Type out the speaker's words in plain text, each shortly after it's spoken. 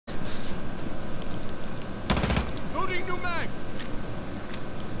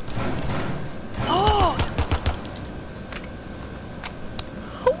Oh!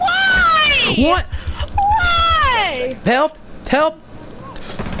 Why? What? Why? Help! Help!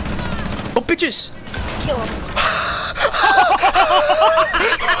 Oh, bitches! Kill him.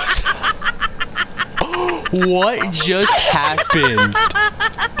 What just happened?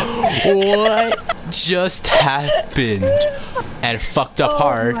 What just happened? And fucked up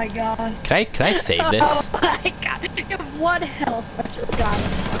hard. Oh my god. Can I save this? Oh my god. You have 1 health. I swear to God.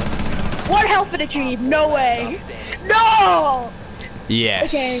 1 health in a tree. No way. No!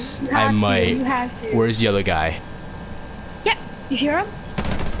 Yes. Okay, you I have might. to, you have to. Where's the other guy? Yeah, you hear him?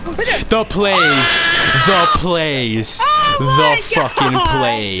 The plays! The plays! Oh The my fucking God.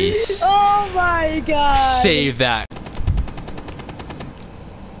 plays! Oh my god! Save that.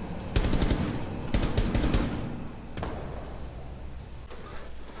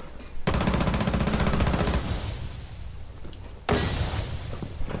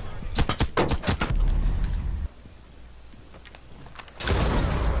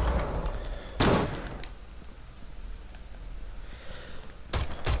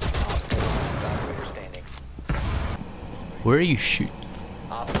 Where are you shooting?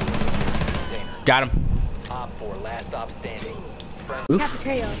 Got him. Roof?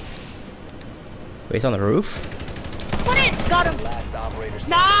 Cafeteria. Wait, he's on the roof? Put it! Got him!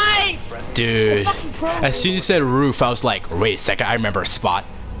 Nice! Dude. As soon as you said roof, I was like, wait a second, I remember a spot.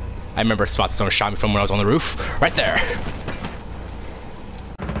 I remember a spot that someone shot me from when I was on the roof. Right there.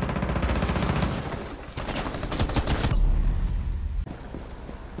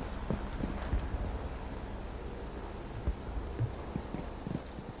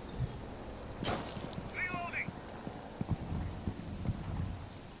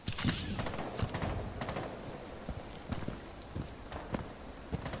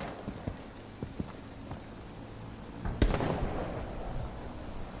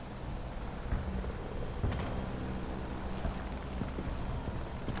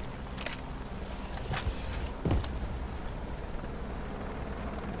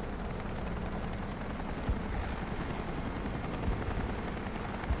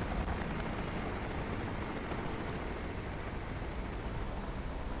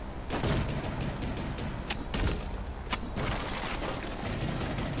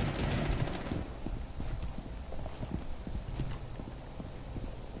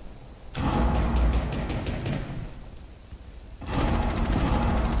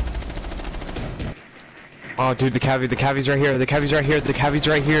 Oh, dude, the cavi's right here. The cavi's right here. The cavi's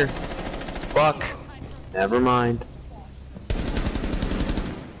right here. Fuck. Never mind.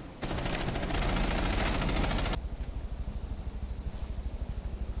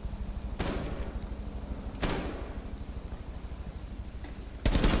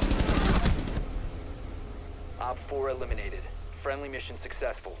 Op 4 eliminated. Friendly mission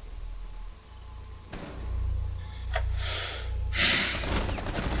successful.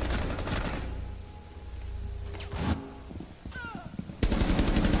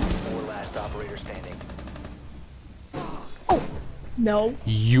 Operator standing. Oh! No.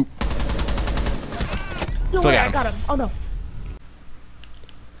 You. Don't worry, I got him. Oh no.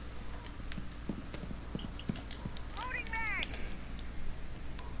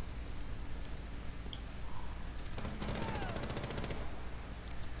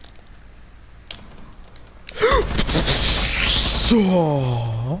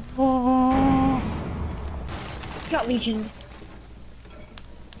 So. Got Legion.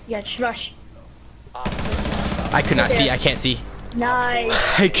 Yeah, rush. I could not see. I can't see. Nice.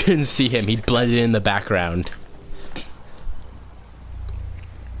 I couldn't see him. He blended in the background.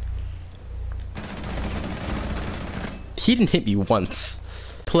 He didn't hit me once.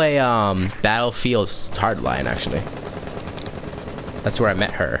 Play Battlefield Hardline actually. That's where I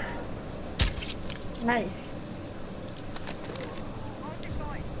met her. Nice.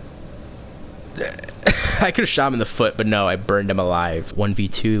 I could have shot him in the foot, but no, I burned him alive.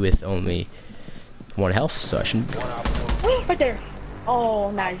 1v2 with only 1 health, so I shouldn't. Right there. Oh,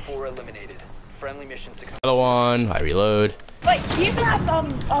 nice. 4 eliminated. Friendly mission successful. Another one. I reload. Wait, do you even have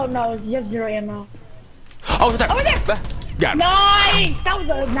Oh no, you have 0 ammo. Oh, there. Over there. Got him. Nice. That was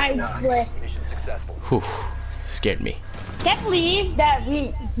a nice flip. Mission successful. Whew. Scared me. Can't believe that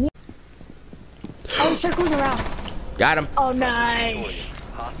we. Oh, circling around. Got him. Oh, nice.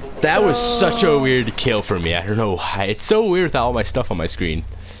 That was such a weird kill for me. I don't know why. It's so weird with all my stuff on my screen.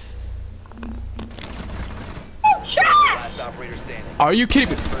 Oh, shit! Are you kidding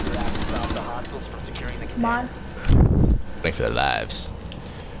me? Come on. Thanks for their lives.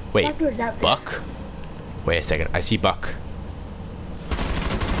 Wait, Buck? Wait a second. I see Buck.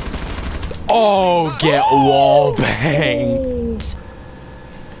 Oh, get wall banged.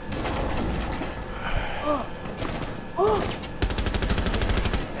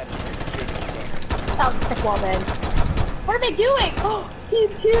 That was a sick wall bang. What are they doing? Oh, team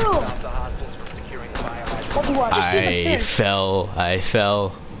 2. Stop the hostiles from securing the biohazard. I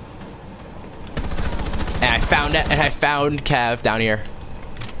fell. And I found Cav down here.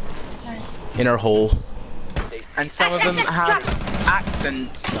 In our hole. And some of them have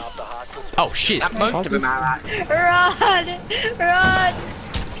accents. Stop the hostiles. Oh shit. And most of them have accents. Run! Run!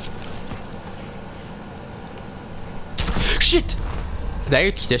 Shit! Did I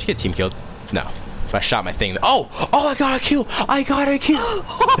just get team killed? No. If I shot my thing. Oh! Oh, I got a kill! I got a kill!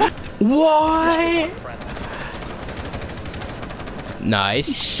 What?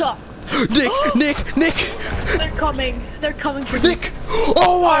 Nice. Suck. Nick! They're coming. They're coming for me. Nick!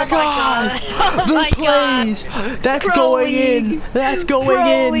 Oh my god! Oh The my plays! God. That's Pro going league. in! That's going Pro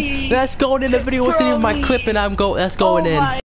in! league. That's going in. The video wasn't Pro even my league. clip and that's going in. My